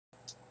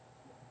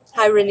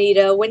Hi,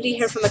 Ronita. Wendy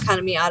here from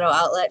Economy Auto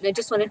Outlet, and I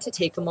just wanted to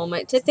take a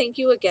moment to thank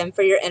you again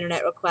for your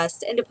internet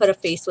request and to put a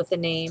face with a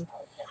name.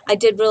 I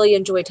did really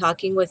enjoy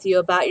talking with you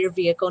about your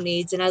vehicle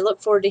needs, and I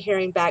look forward to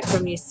hearing back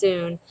from you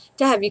soon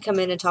to have you come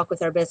in and talk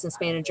with our business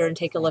manager and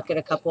take a look at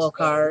a couple of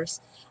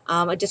cars.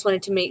 I just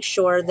wanted to make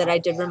sure that I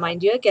did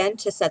remind you again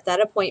to set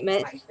that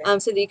appointment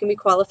so that you can be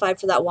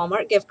qualified for that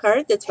Walmart gift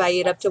card that's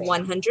valued up to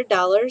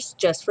 $100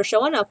 just for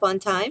showing up on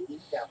time.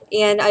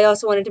 And I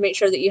also wanted to make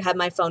sure that you have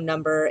my phone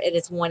number. It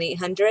is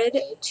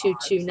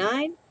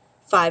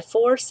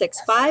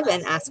 1-800-229-5465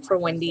 and ask for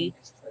Wendy.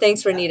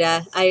 Thanks,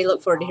 Ronita. I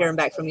look forward to hearing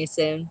back from you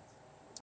soon.